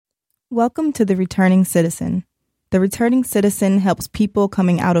Welcome to The Returning Citizen. The Returning Citizen helps people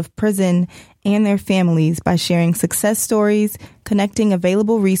coming out of prison and their families by sharing success stories, connecting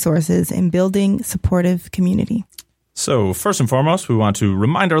available resources, and building supportive community. So first and foremost, we want to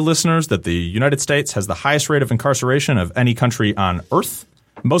remind our listeners that the United States has the highest rate of incarceration of any country on earth.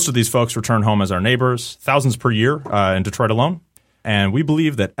 Most of these folks return home as our neighbors, thousands per year in Detroit alone. And we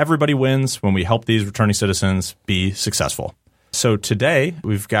believe that everybody wins when we help these returning citizens be successful. So today,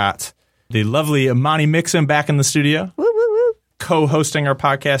 we've got the lovely Imani Mixon back in the studio, Woo, woo, woo. co-hosting our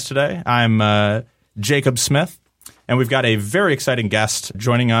podcast today. I'm Jacob Smith, and we've got a very exciting guest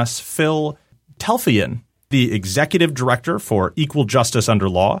joining us, Phil Telfian, the Executive Director for Equal Justice Under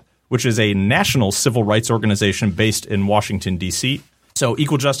Law, which is a national civil rights organization based in Washington, D.C. So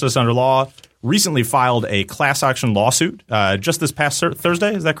Equal Justice Under Law recently filed a class action lawsuit just this past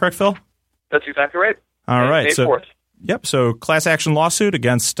Thursday. Is that correct, Phil? That's exactly right. All right. May 4th. Yep. So class action lawsuit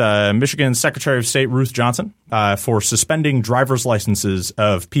against Michigan Secretary of State Ruth Johnson for suspending driver's licenses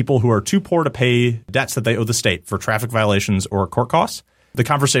of people who are too poor to pay debts that they owe the state for traffic violations or court costs. The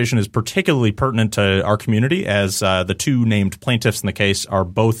conversation is particularly pertinent to our community as the two named plaintiffs in the case are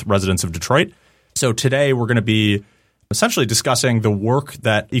both residents of Detroit. So today we're going to be essentially discussing the work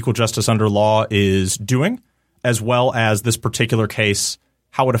that Equal Justice Under Law is doing, as well as this particular case,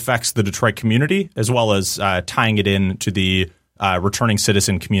 how it affects the Detroit community, as well as tying it in to the returning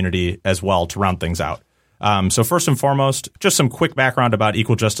citizen community as well to round things out. So first and foremost, just some quick background about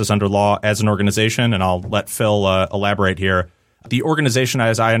Equal Justice Under Law as an organization, and I'll let Phil elaborate here. The organization,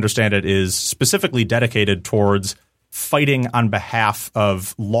 as I understand it, is specifically dedicated towards fighting on behalf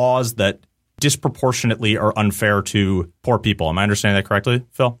of laws that disproportionately are unfair to poor people. Am I understanding that correctly,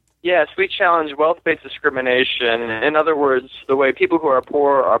 Phil? Yes, we challenge wealth-based discrimination. In other words, the way people who are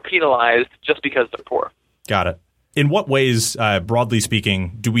poor are penalized just because they're poor. Got it. In what ways, broadly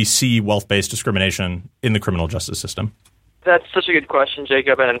speaking, do we see wealth-based discrimination in the criminal justice system? That's such a good question,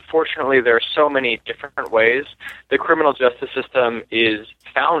 Jacob, and unfortunately there are so many different ways. The criminal justice system is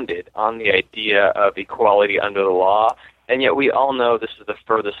founded on the idea of equality under the law, and yet we all know this is the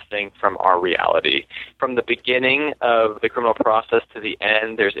furthest thing from our reality. From the beginning of the criminal process to the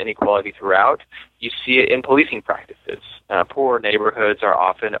end, there's inequality throughout. You see it in policing practices. Poor neighborhoods are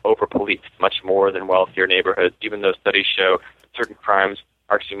often over-policed, much more than wealthier neighborhoods, even though studies show certain crimes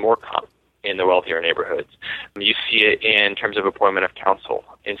are actually more common in the wealthier neighborhoods. You see it in terms of appointment of counsel.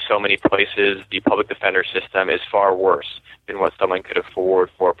 In so many places, the public defender system is far worse than what someone could afford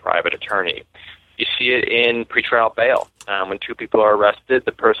for a private attorney. You see it in pretrial bail. When two people are arrested,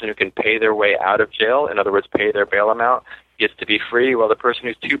 the person who can pay their way out of jail, in other words, pay their bail amount, gets to be free, while the person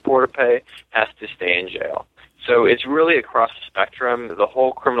who's too poor to pay has to stay in jail. So it's really across the spectrum. The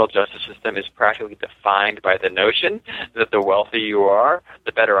whole criminal justice system is practically defined by the notion that the wealthier you are,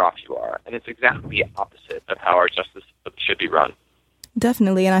 the better off you are. And it's exactly the opposite of how our justice system should be run.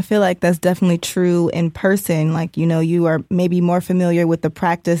 Definitely. And I feel like that's definitely true in person. Like, you know, you are maybe more familiar with the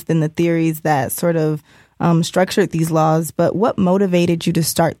practice than the theories that sort of structured these laws. But what motivated you to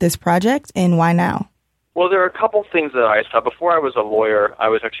start this project and why now? Well, there are a couple things that I saw. Before I was a lawyer, I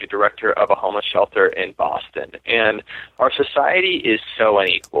was actually director of a homeless shelter in Boston. And our society is so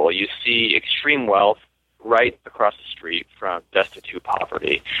unequal. You see extreme wealth right across the street from destitute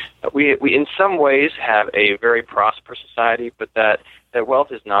poverty. We in some ways have a very prosperous society, but that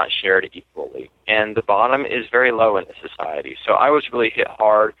wealth is not shared equally. And the bottom is very low in the society. So I was really hit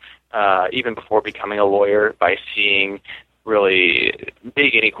hard, even before becoming a lawyer, by seeing really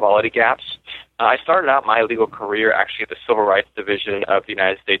big inequality gaps. I started out my legal career actually at the Civil Rights Division of the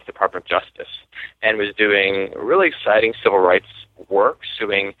United States Department of Justice and was doing really exciting civil rights work,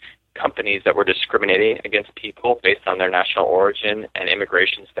 suing companies that were discriminating against people based on their national origin and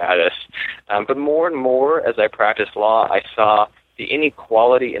immigration status. But more and more, as I practiced law, I saw the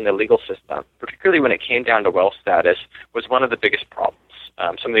inequality in the legal system, particularly when it came down to wealth status, was one of the biggest problems.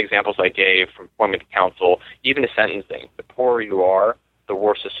 Some of the examples I gave, from appointment to counsel, even to sentencing, the poorer you are, the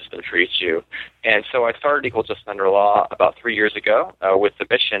worse the system treats you. And so I started Equal Justice Under Law about 3 years ago with the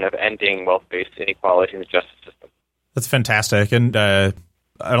mission of ending wealth-based inequality in the justice system. That's fantastic. And in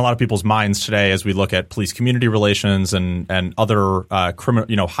a lot of people's minds today, as we look at police-community relations and other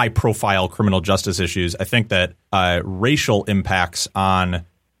high-profile criminal justice issues, I think that racial impacts on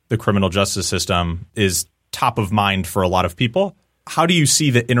the criminal justice system is top of mind for a lot of people. How do you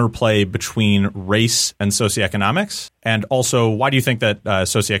see the interplay between race and socioeconomics? And also, why do you think that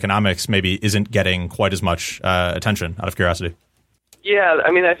socioeconomics maybe isn't getting quite as much attention, out of curiosity? Yeah,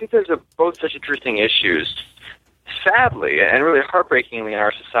 I mean, I think there's both such interesting issues. sadly, and really heartbreakingly in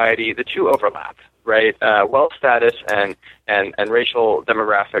our society, the two overlap, right? Wealth status and racial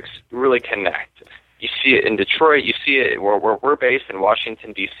demographics really connect. You see it in Detroit. You see it where we're based in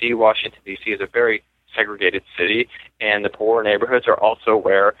Washington, D.C. Washington, D.C. is a very segregated city, and the poorer neighborhoods are also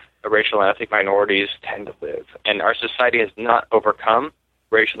where the racial and ethnic minorities tend to live. And our society has not overcome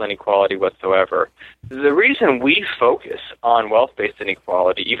racial inequality whatsoever. The reason we focus on wealth-based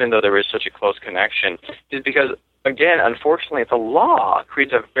inequality, even though there is such a close connection, is because, again, unfortunately, the law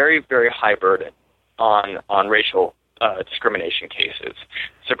creates a very, very high burden on racial discrimination cases.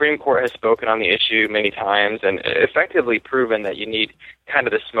 The Supreme Court has spoken on the issue many times and effectively proven that you need kind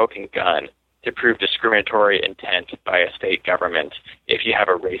of the smoking gun to prove discriminatory intent by a state government if you have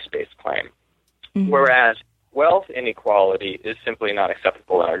a race-based claim. Mm-hmm. Whereas wealth inequality is simply not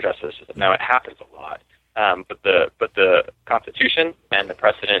acceptable in our justice system. Now, it happens a lot, but the Constitution and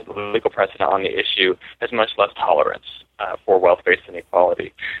the legal precedent on the issue has much less tolerance for wealth-based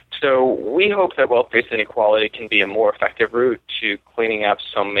inequality. So we hope that wealth-based inequality can be a more effective route to cleaning up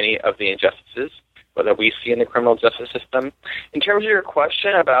so many of the injustices that we see in the criminal justice system. In terms of your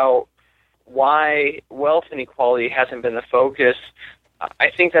question about why wealth inequality hasn't been the focus, I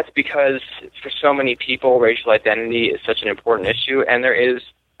think that's because for so many people, racial identity is such an important issue, and there is,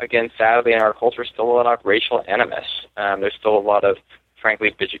 again, sadly, in our culture, still a lot of racial animus. There's still a lot of,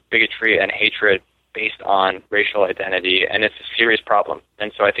 frankly, bigotry and hatred based on racial identity, and it's a serious problem.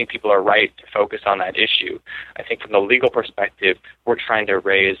 And so I think people are right to focus on that issue. I think from the legal perspective, we're trying to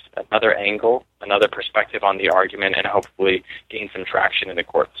raise another angle, another perspective on the argument, and hopefully gain some traction in the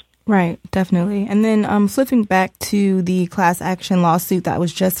courts. Right, definitely. And then flipping back to the class action lawsuit that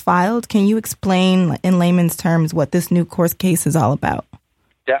was just filed, can you explain in layman's terms what this new court case is all about?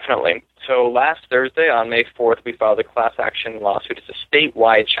 Definitely. So last Thursday, on May 4th, we filed a class action lawsuit. It's a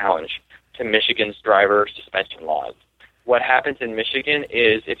statewide challenge to Michigan's driver suspension laws. What happens in Michigan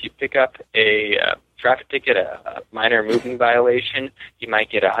is if you pick up a traffic ticket, a minor moving violation, you might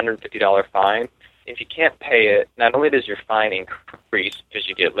get a $150 fine. If you can't pay it, not only does your fine increase because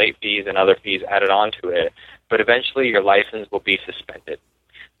you get late fees and other fees added onto it, but eventually your license will be suspended.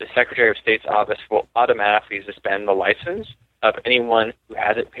 The Secretary of State's office will automatically suspend the license of anyone who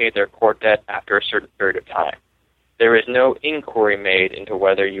hasn't paid their court debt after a certain period of time. There is no inquiry made into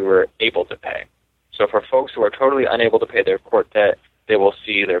whether you were able to pay. So for folks who are totally unable to pay their court debt, they will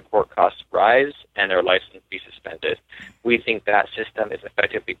see their court costs rise and their license be suspended. We think that system is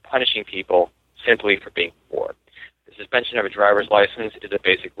effectively punishing people simply for being poor. The suspension of a driver's license is a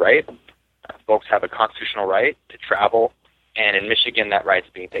basic right. Folks have a constitutional right to travel, and in Michigan, that right is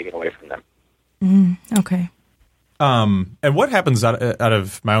being taken away from them. Okay. And what happens out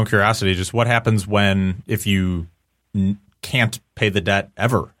of my own curiosity, just what happens if you can't pay the debt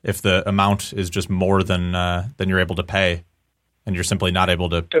ever, if the amount is just more than you're able to pay and you're simply not able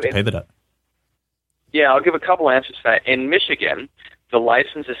to pay the debt? Yeah, I'll give a couple answers to that. In Michigan, the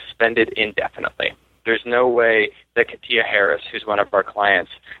license is suspended indefinitely. There's no way that Katia Harris, who's one of our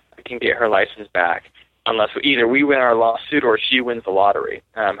clients, can get her license back unless either we win our lawsuit or she wins the lottery.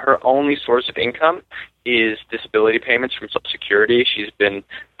 Her only source of income is disability payments from Social Security. She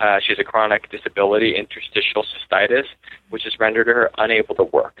has a chronic disability, interstitial cystitis, which has rendered her unable to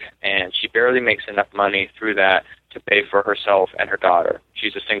work, and she barely makes enough money through that to pay for herself and her daughter.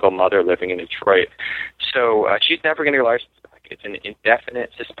 She's a single mother living in Detroit. So she's never going to get her license back. It's an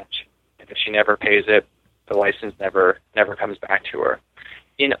indefinite suspension. And if she never pays it, the license never comes back to her.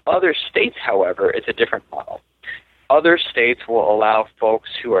 In other states, however, it's a different model. Other states will allow folks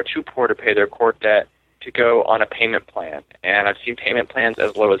who are too poor to pay their court debt to go on a payment plan. And I've seen payment plans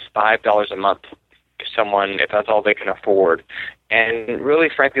as low as $5 a month if that's all they can afford. And really,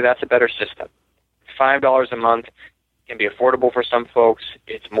 frankly, that's a better system. $5 a month can be affordable for some folks.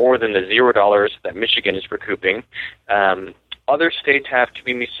 It's more than the $0 that Michigan is recouping. Other states have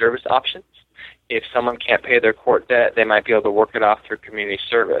community service options. If someone can't pay their court debt, they might be able to work it off through community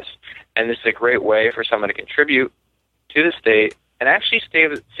service. And this is a great way for someone to contribute to the state and actually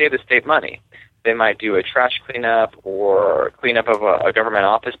save the state money. They might do a trash cleanup or cleanup of a government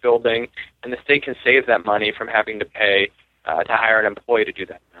office building, and the state can save that money from having to pay to hire an employee to do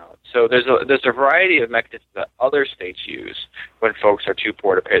that now. So there's a variety of mechanisms that other states use when folks are too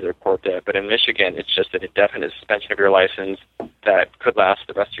poor to pay their court debt. But in Michigan, it's just an indefinite suspension of your license that could last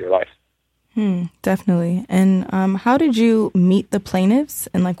the rest of your life. Definitely. And how did you meet the plaintiffs,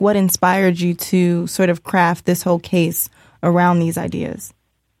 and what inspired you to sort of craft this whole case around these ideas?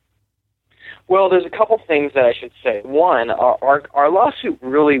 Well, there's a couple things that I should say. One, our lawsuit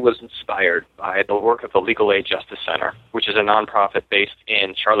really was inspired by the work of the Legal Aid Justice Center, which is a nonprofit based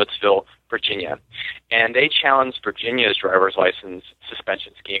in Charlottesville, Virginia. And they challenged Virginia's driver's license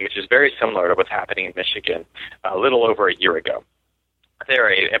suspension scheme, which is very similar to what's happening in Michigan a little over a year ago.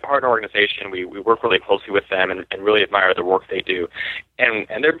 They're a partner organization. We work really closely with them and really admire the work they do. And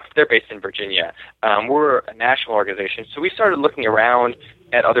they're based in Virginia. We're a national organization, so we started looking around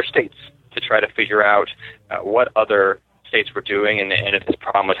at other states to try to figure out what other states were doing and if this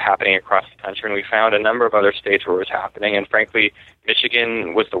problem was happening across the country. And we found a number of other states where it was happening, and frankly,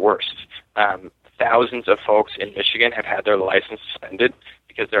 Michigan was the worst. Thousands of folks in Michigan have had their license suspended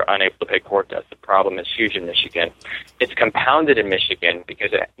because they're unable to pay court debts. The problem is huge in Michigan. It's compounded in Michigan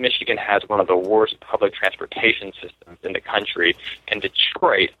because Michigan has one of the worst public transportation systems in the country, and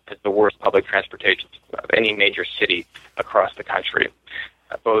Detroit has the worst public transportation system of any major city across the country.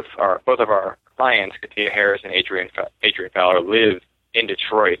 Both of our clients, Katia Harris and Adrian Fowler, live in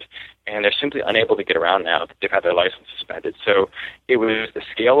Detroit, and they're simply unable to get around now that they've had their license suspended. So it was the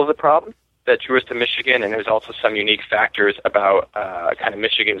scale of the problem that drew us to Michigan, and there's also some unique factors about kind of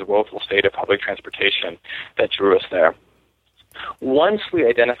Michigan's woeful state of public transportation that drew us there. Once we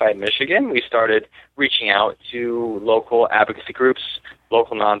identified Michigan, we started reaching out to local advocacy groups,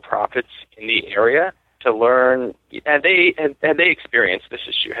 local nonprofits in the area to learn, had they experienced this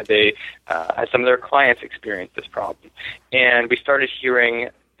issue? Had some of their clients experienced this problem? And we started hearing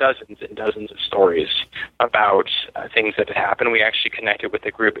dozens and dozens of stories about things that had happened. We actually connected with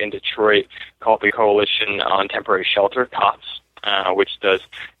a group in Detroit called the Coalition on Temporary Shelter, COTS, which does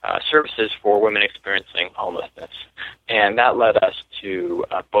services for women experiencing homelessness. And that led us to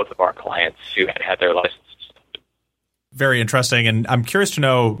both of our clients who had their licenses. Very interesting. And I'm curious to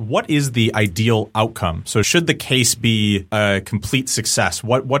know, what is the ideal outcome? So should the case be a complete success?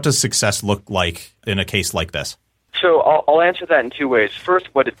 What does success look like in a case like this? So I'll answer that in two ways.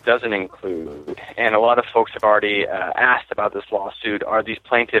 First, what it doesn't include, and a lot of folks have already asked about this lawsuit, are these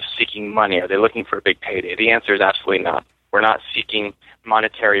plaintiffs seeking money? Are they looking for a big payday? The answer is absolutely not. We're not seeking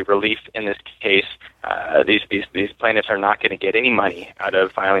monetary relief in this case. These plaintiffs are not going to get any money out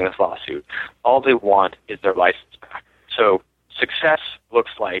of filing this lawsuit. All they want is their license back. So success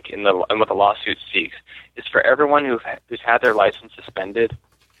looks like, in what the lawsuit seeks, is for everyone who's had their license suspended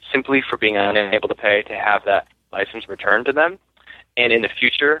simply for being unable to pay to have that license returned to them, and in the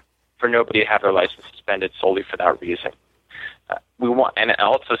future, for nobody to have their license suspended solely for that reason. And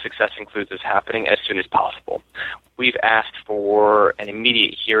also success includes this happening as soon as possible. We've asked for an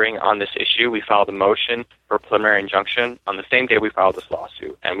immediate hearing on this issue. We filed a motion for a preliminary injunction on the same day we filed this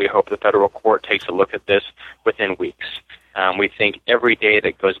lawsuit, and we hope the federal court takes a look at this within weeks. We think every day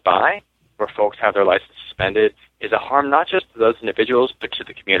that goes by where folks have their license suspended is a harm not just to those individuals, but to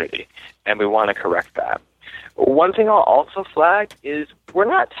the community, and we want to correct that. One thing I'll also flag is we're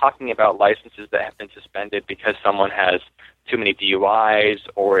not talking about licenses that have been suspended because someone has too many DUIs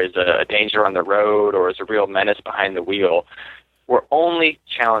or is a danger on the road or is a real menace behind the wheel. We're only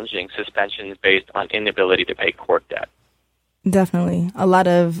challenging suspensions based on inability to pay court debt. Definitely. A lot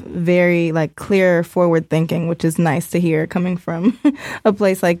of very clear forward thinking, which is nice to hear coming from a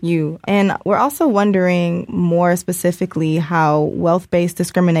place like you. And we're also wondering more specifically how wealth-based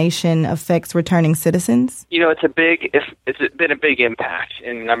discrimination affects returning citizens. It's been a big impact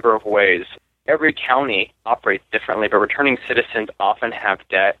in a number of ways. Every county operates differently, but returning citizens often have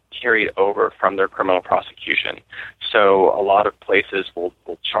debt carried over from their criminal prosecution. So a lot of places will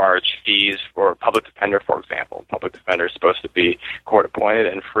charge fees for a public defender, for example. Public defender is supposed to be court-appointed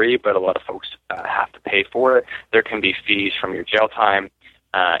and free, but a lot of folks have to pay for it. There can be fees from your jail time.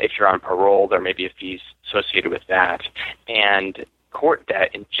 If you're on parole, there may be fees associated with that. And court debt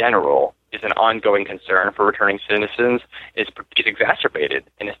in general is an ongoing concern for returning citizens. It's exacerbated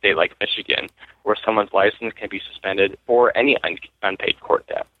in a state like Michigan, where someone's license can be suspended for any unpaid court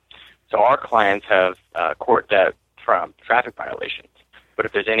debt. So our clients have court debt from traffic violations, but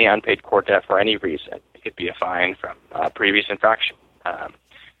if there's any unpaid court debt for any reason, it could be a fine from previous infraction.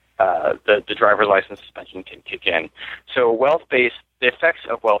 The driver's license suspension can kick in. So the effects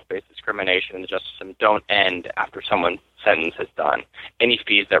of wealth-based discrimination in the justice system don't end after someone's sentence is done. Any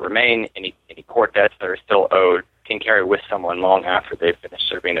fees that remain, any court debts that are still owed, can carry with someone long after they've finished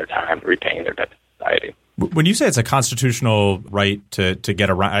serving their time, repaying their debt to society. When you say it's a constitutional right to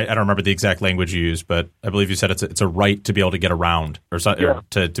get around, I don't remember the exact language you used, but I believe you said it's a right to be able to get around or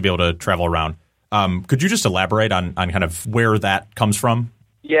to be able to travel around. Could you just elaborate on kind of where that comes from?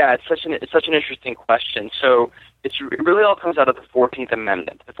 Yeah, it's such an interesting question. So it really all comes out of the 14th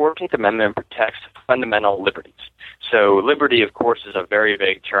Amendment. The 14th Amendment protects fundamental liberties. So liberty, of course, is a very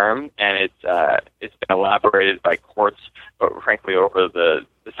vague term, and it's been elaborated by courts, frankly, over the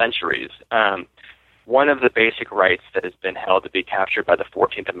centuries. one of the basic rights that has been held to be captured by the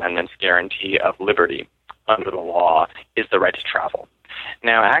 14th Amendment's guarantee of liberty under the law is the right to travel.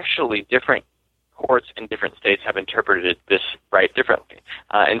 Now, actually, different courts in different states have interpreted this right differently.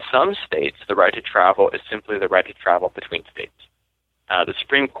 In some states, the right to travel is simply the right to travel between states. The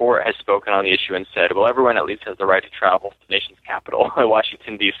Supreme Court has spoken on the issue and said, well, everyone at least has the right to travel to the nation's capital,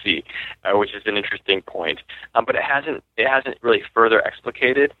 Washington, D.C., which is an interesting point. But it hasn't really further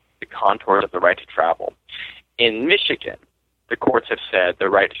explicated the contours of the right to travel. In Michigan, the courts have said the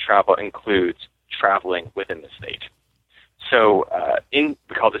right to travel includes traveling within the state. So we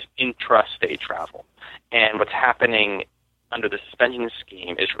call this intrastate travel. And what's happening under the suspension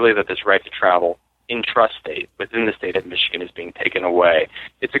scheme is really that this right to travel intrastate within the state of Michigan is being taken away.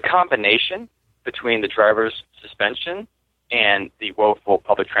 It's a combination between the driver's suspension and the woeful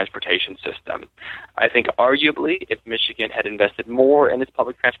public transportation system. I think arguably if Michigan had invested more in its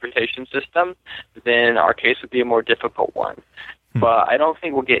public transportation system, then our case would be a more difficult one. But I don't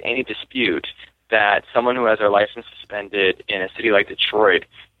think we'll get any dispute that someone who has their license suspended in a city like Detroit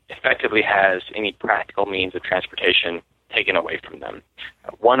effectively has any practical means of transportation taken away from them.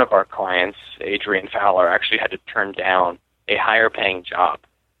 One of our clients, Adrian Fowler, actually had to turn down a higher-paying job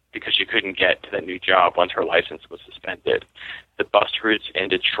because she couldn't get to the new job once her license was suspended. The bus routes in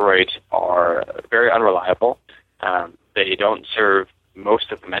Detroit are very unreliable. They don't serve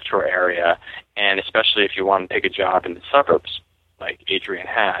most of the metro area, and especially if you want to take a job in the suburbs, like Adrian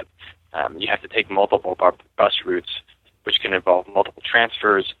had, you have to take multiple bus routes, which can involve multiple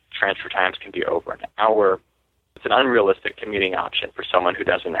transfers. Transfer times can be over an hour. It's an unrealistic commuting option for someone who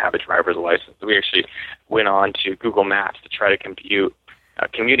doesn't have a driver's license. We actually went on to Google Maps to try to compute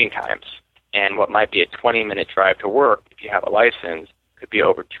commuting times. And what might be a 20-minute drive to work, if you have a license, could be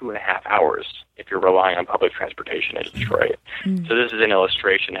over 2.5 hours if you're relying on public transportation in Detroit. So this is an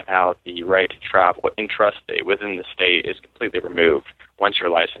illustration of how the right to travel intrastate within the state is completely removed once your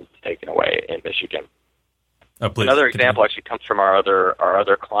license is taken away in Michigan. Another example actually comes from our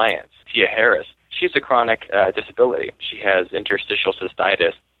other clients, Tia Harris. She has a chronic disability. She has interstitial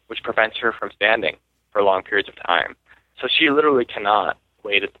cystitis, which prevents her from standing for long periods of time. So she literally cannot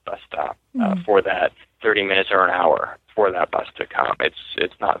wait at the bus stop for that 30 minutes or an hour for that bus to come.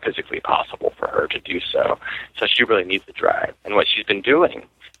 It's not physically possible for her to do so. So she really needs to drive. And what she's been doing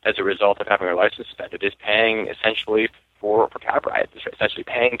as a result of having her license suspended is paying essentially for cab rides, essentially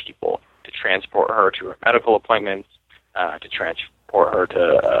paying people to transport her to her medical appointments, to transport her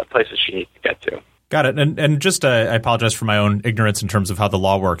to places she needs to get to. Got it. And just I apologize for my own ignorance in terms of how the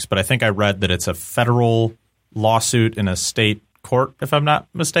law works, but I think I read that it's a federal lawsuit in a state court, if I'm not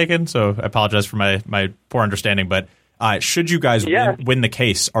mistaken. So I apologize for my poor understanding. But should you guys win the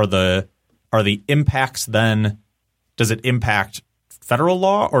case, are the impacts then, does it impact federal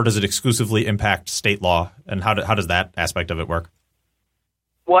law or does it exclusively impact state law? And how does that aspect of it work?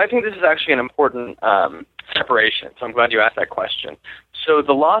 Well, I think this is actually an important separation, so I'm glad you asked that question. So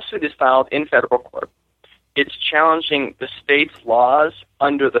the lawsuit is filed in federal court. It's challenging the state's laws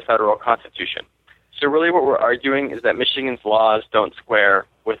under the federal Constitution. So really what we're arguing is that Michigan's laws don't square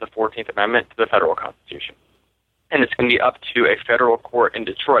with the 14th Amendment to the federal Constitution. And it's going to be up to a federal court in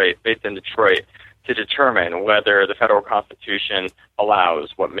Detroit, based in Detroit, to determine whether the federal Constitution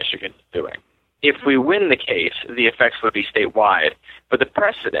allows what Michigan is doing. If we win the case, the effects would be statewide, but the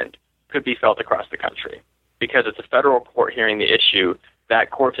precedent could be felt across the country. Because it's a federal court hearing the issue, that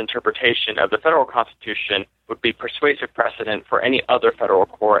court's interpretation of the federal Constitution would be persuasive precedent for any other federal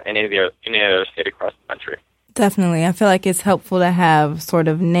court in any other state across the country. Definitely. I feel like it's helpful to have sort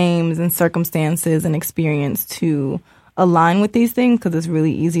of names and circumstances and experience to align with these things because it's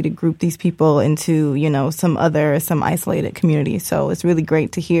really easy to group these people into, some isolated community. So it's really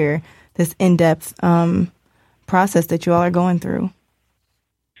great to hear this in-depth process that you all are going through.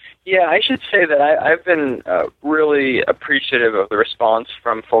 Yeah, I should say that I've been really appreciative of the response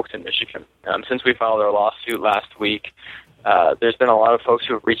from folks in Michigan. Since we filed our lawsuit last week, there's been a lot of folks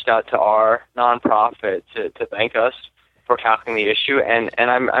who have reached out to our nonprofit to thank us for tackling the issue, and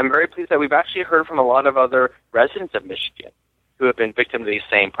I'm very pleased that we've actually heard from a lot of other residents of Michigan who have been victims of these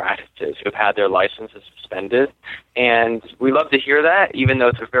same practices, who have had their licenses suspended, and we love to hear that, even though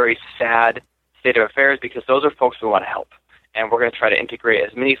it's a very sad state of affairs, because those are folks we want to help. And we're going to try to integrate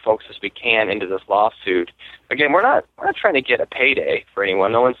as many folks as we can into this lawsuit. Again, we're not trying to get a payday for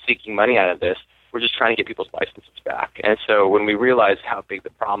anyone. No one's seeking money out of this. We're just trying to get people's licenses back. And so when we realize how big the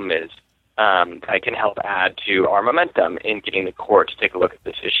problem is, that can help add to our momentum in getting the court to take a look at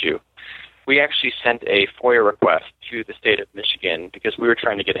this issue. We actually sent a FOIA request to the state of Michigan because we were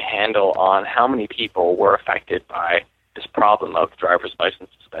trying to get a handle on how many people were affected by this problem of driver's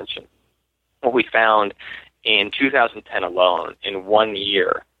license suspension. what we found in 2010 alone, in 1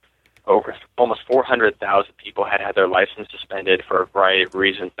 year, over almost 400,000 people had their license suspended for a variety of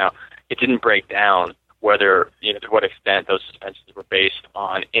reasons. Now, it didn't break down whether, to what extent those suspensions were based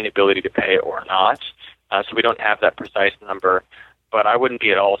on inability to pay or not. So we don't have that precise number. But I wouldn't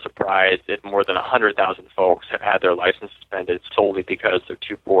be at all surprised if more than 100,000 folks have had their license suspended solely because they're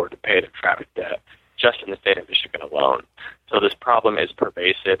too poor to pay their traffic debt, just in the state of Michigan alone. So this problem is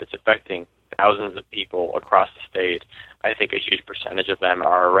pervasive. It's affecting thousands of people across the state. I think a huge percentage of them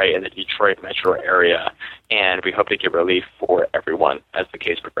are right in the Detroit metro area, and we hope to get relief for everyone as the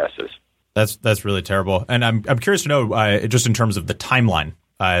case progresses. That's really terrible. And I'm curious to know, just in terms of the timeline.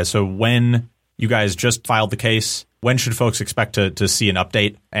 So when you guys just filed the case, when should folks expect to see an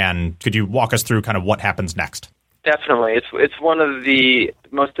update? And could you walk us through kind of what happens next? Definitely. It's one of the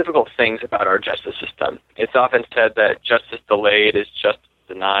most difficult things about our justice system. It's often said that justice delayed is justice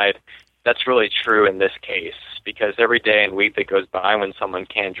denied. That's really true in this case, because every day and week that goes by when someone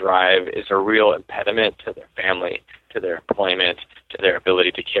can't drive is a real impediment to their family, to their employment, to their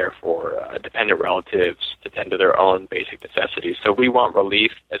ability to care for dependent relatives, to tend to their own basic necessities. So we want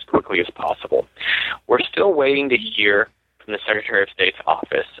relief as quickly as possible. We're still waiting to hear from the Secretary of State's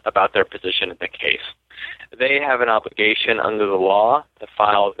office about their position in the case. They have an obligation under the law to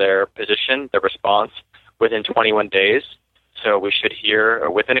file their position, their response, within 21 days. So we should hear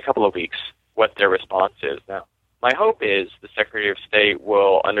within a couple of weeks what their response is. Now, my hope is the Secretary of State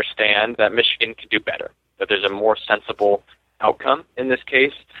will understand that Michigan can do better, that there's a more sensible outcome in this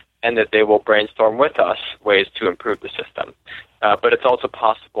case, and that they will brainstorm with us ways to improve the system. But it's also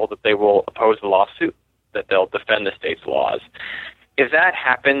possible that they will oppose the lawsuit, that they'll defend the state's laws. If that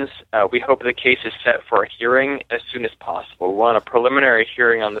happens, we hope the case is set for a hearing as soon as possible. We want a preliminary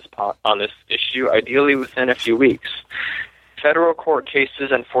hearing on this issue, ideally within a few weeks. Federal court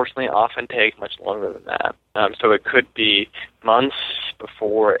cases, unfortunately, often take much longer than that. So it could be months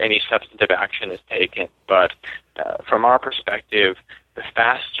before any substantive action is taken. But from our perspective, the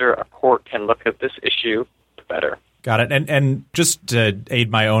faster a court can look at this issue, the better. Got it. And just to aid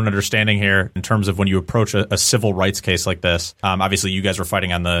my own understanding here, in terms of when you approach a civil rights case like this, obviously you guys are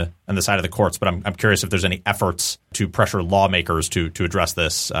fighting on the side of the courts, but I'm curious if there's any efforts to pressure lawmakers to address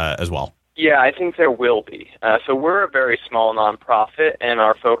this as well. Yeah, I think there will be. So we're a very small nonprofit, and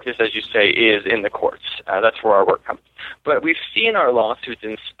our focus, as you say, is in the courts. That's where our work comes. But we've seen our lawsuits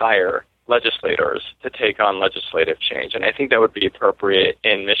inspire legislators to take on legislative change, and I think that would be appropriate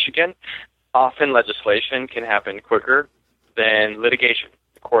in Michigan. Often legislation can happen quicker than litigation.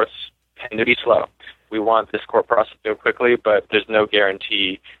 The courts tend to be slow. We want this court process to go quickly, but there's no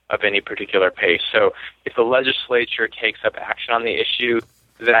guarantee of any particular pace. So if the legislature takes up action on the issue,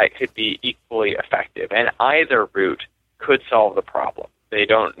 that could be equally effective. And either route could solve the problem. They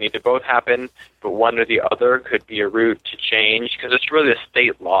don't need to both happen, but one or the other could be a route to change, because it's really the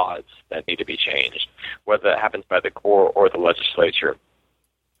state laws that need to be changed, whether that happens by the court or the legislature.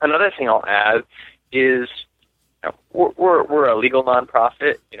 Another thing I'll add is we're a legal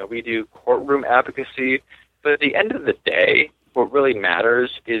nonprofit. We do courtroom advocacy, but at the end of the day, what really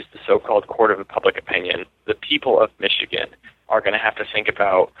matters is the so-called court of public opinion. The people of Michigan are going to have to think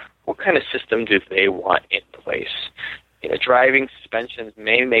about what kind of system do they want in place. Driving suspensions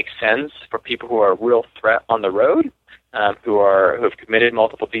may make sense for people who are a real threat on the road, who have committed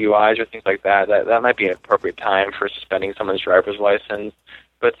multiple DUIs or things like that. That might be an appropriate time for suspending someone's driver's license.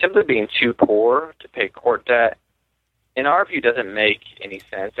 But simply being too poor to pay court debt, in our view, doesn't make any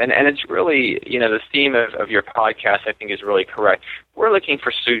sense. And it's really, the theme of your podcast, I think, is really correct. We're looking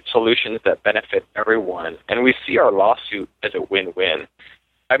for solutions that benefit everyone, and we see our lawsuit as a win-win.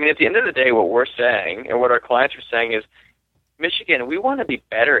 I mean, at the end of the day, what we're saying and what our clients are saying is, Michigan, we want to be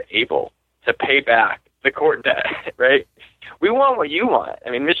better able to pay back the court debt, right? We want what you want. I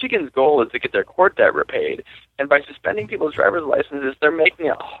mean, Michigan's goal is to get their court debt repaid, and by suspending people's driver's licenses, they're making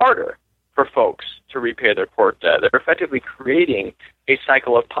it harder for folks to repay their court debt. They're effectively creating a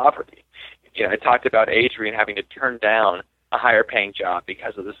cycle of poverty. I talked about Adrian having to turn down a higher-paying job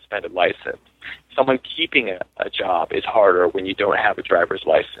because of the suspended license. Someone keeping a job is harder when you don't have a driver's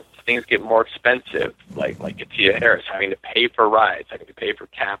license. Things get more expensive, like Katia Harris having to pay for rides, having to pay for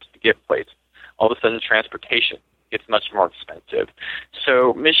cabs to gift plates. All of a sudden, transportation gets much more expensive.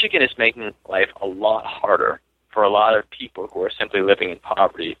 So Michigan is making life a lot harder for a lot of people who are simply living in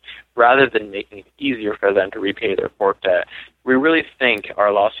poverty, rather than making it easier for them to repay their court debt. We really think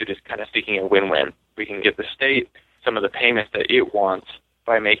our lawsuit is kind of seeking a win-win. We can give the state some of the payments that it wants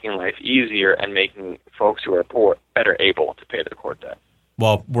by making life easier and making folks who are poor better able to pay their court debt.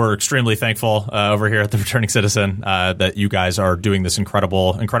 Well, we're extremely thankful over here at the Returning Citizen that you guys are doing this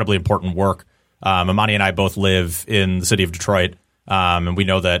incredibly important work Imani and I both live in the city of Detroit, and we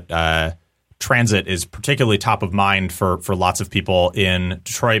know that transit is particularly top of mind for lots of people in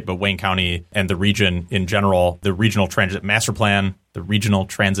Detroit, but Wayne County and the region in general. The Regional Transit Master Plan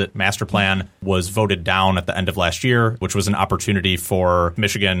was voted down at the end of last year, which was an opportunity for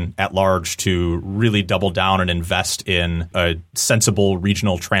Michigan at large to really double down and invest in a sensible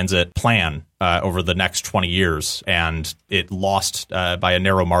regional transit plan over the next 20 years. And it lost by a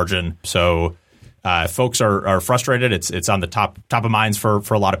narrow margin. So folks are frustrated. It's on the top of minds for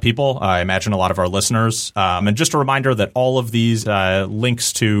a lot of people. I imagine a lot of our listeners. And just a reminder that all of these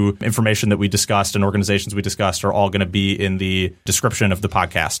links to information that we discussed and organizations we discussed are all going to be in the description of the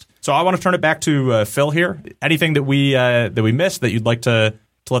podcast. So I want to turn it back to Phil here. Anything that we missed that you'd like to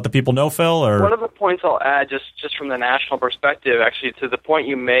let the people know, Phil? Or one of the points I'll add, just from the national perspective, actually, to the point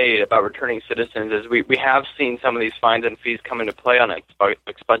you made about returning citizens, is we have seen some of these fines and fees come into play on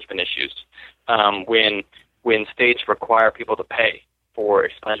expungement issues. When states require people to pay for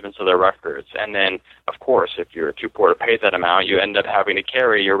expungements of their records. And then, of course, if you're too poor to pay that amount, you end up having to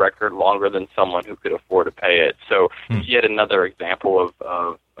carry your record longer than someone who could afford to pay it. So yet another example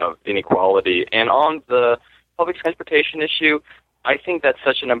of inequality. And on the public transportation issue, I think that's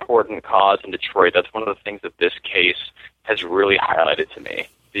such an important cause in Detroit. That's one of the things that this case has really highlighted to me,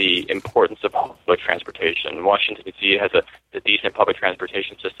 the importance of public transportation. Washington, D.C. has a decent public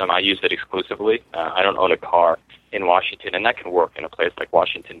transportation system. I use it exclusively. I don't own a car in Washington, and that can work in a place like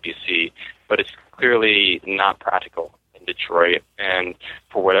Washington, D.C., but it's clearly not practical in Detroit, and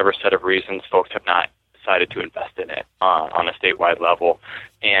for whatever set of reasons, folks have not decided to invest in it on a statewide level.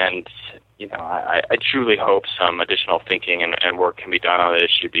 And I truly hope some additional thinking and work can be done on the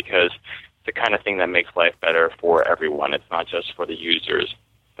issue, because it's the kind of thing that makes life better for everyone. It's not just for the users.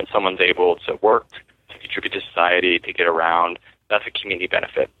 When someone's able to work, to contribute to society, to get around, that's a community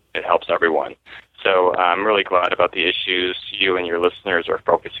benefit. It helps everyone. So I'm really glad about the issues you and your listeners are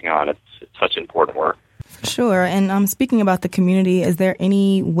focusing on. It's such important work. Sure. And speaking about the community, is there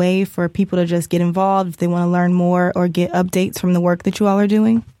any way for people to just get involved if they want to learn more or get updates from the work that you all are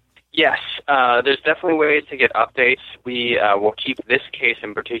doing? Yes, there's definitely ways to get updates. We will keep this case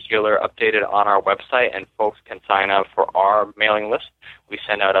in particular updated on our website, and folks can sign up for our mailing list. We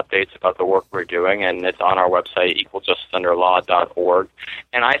send out updates about the work we're doing, and it's on our website, equaljusticeunderlaw.org.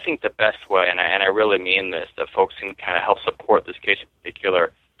 And I think the best way, and I really mean this, that folks can kind of help support this case in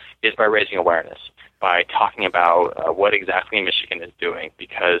particular, is by raising awareness, by talking about what exactly Michigan is doing.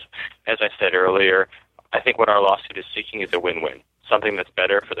 Because, as I said earlier, I think what our lawsuit is seeking is a win-win. Something that's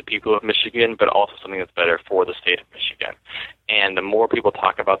better for the people of Michigan, but also something that's better for the state of Michigan. And the more people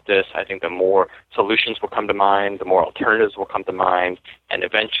talk about this, I think the more solutions will come to mind, the more alternatives will come to mind, and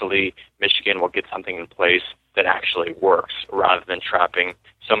eventually Michigan will get something in place that actually works, rather than trapping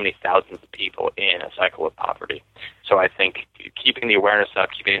so many thousands of people in a cycle of poverty. So I think keeping the awareness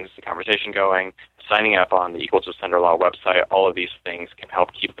up, keeping the conversation going, signing up on the Equal Justice Under Law website, all of these things can help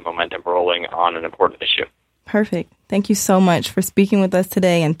keep the momentum rolling on an important issue. Perfect. Thank you so much for speaking with us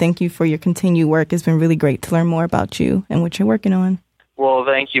today, and thank you for your continued work. It's been really great to learn more about you and what you're working on. Well,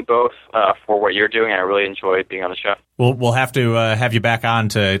 thank you both for what you're doing. I really enjoyed being on the show. We'll have to have you back on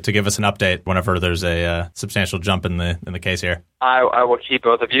to give us an update whenever there's a substantial jump in the case here. I will keep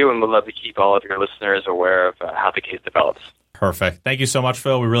both of you, and would love to keep all of your listeners aware of how the case develops. Perfect. Thank you so much,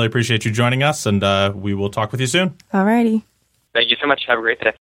 Phil. We really appreciate you joining us, and we will talk with you soon. All righty. Thank you so much. Have a great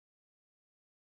day.